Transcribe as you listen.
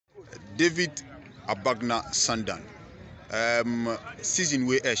David Abagna Sandan. Season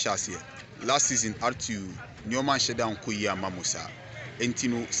we here. Last season Artu Nyoman Shedan Koya Mamusa.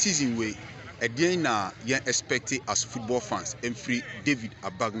 Entino season we again na yen expected as football fans and free David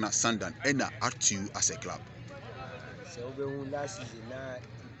Abagna Sandan and Artu as a club. So last season na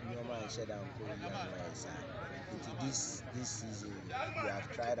Nyoman Shedan Koya Mamusa. This season we have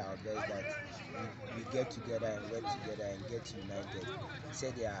tried our best that we get together and work together and get united.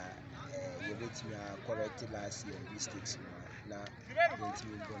 Said they are corrected last year mistakes na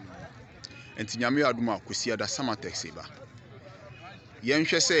enti nyame aduma kwesi ada Samatex seba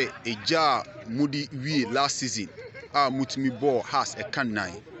yenhwe se eja mudi wie last season mutimi ball has a can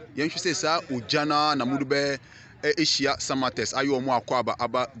nine yenhwe se sa ojana na mudu be Asia Samatex ayo omo akwa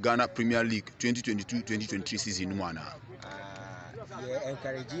aba Ghana Premier League 2022-2023 season no ana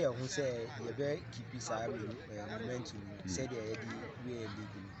encourage who say you be keep this momentum said we league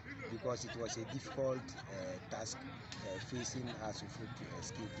because it was a difficult task facing us to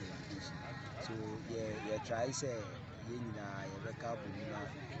escape the relegation. So try say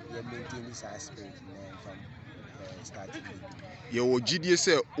maintain this aspect from starting. GDA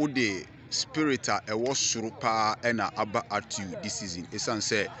say ode spirit a was suru and aba at you this season. Esan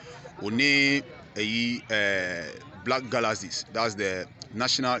say one Black Galaxies, that's the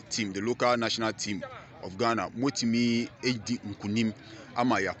national team, the local national team of Ghana. Motimi AD Nkunim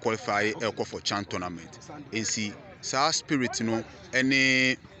ama ya qualify for CHAN tournament. And see, sa spirit no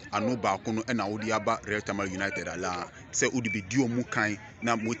any anoba kono na odi aba Real Tamal United ala say odi be dio mu kan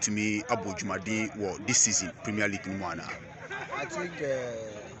na motimi abodwumade wo this season Premier League no ana. I think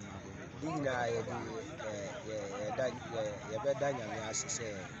digna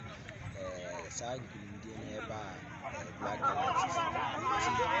say Black Galaxies.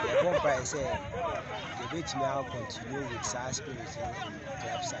 The company say the bit now continue with SARS spirit in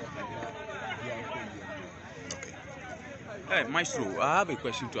club side. Okay. Hey, Maestro, I have a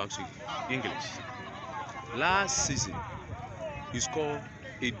question to ask you. English. Last season, you scored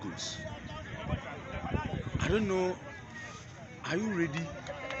 8 goals. I don't know. Are you ready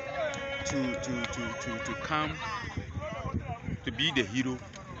to come to be the hero?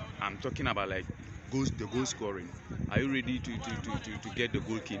 I'm talking about like the goal scoring. Are you ready to get the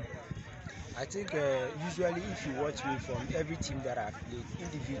goal king? I think usually if you watch me from every team that I've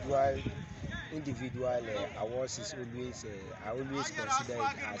played, individual awards is always I always consider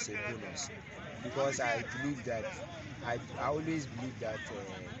it as a bonus because I believe that I always believe that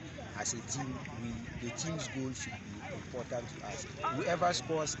as a team the team's goal should be important to us. Whoever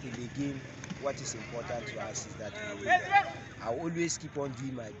scores in the game, what is important to us is that I always keep on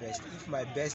doing my best. If my best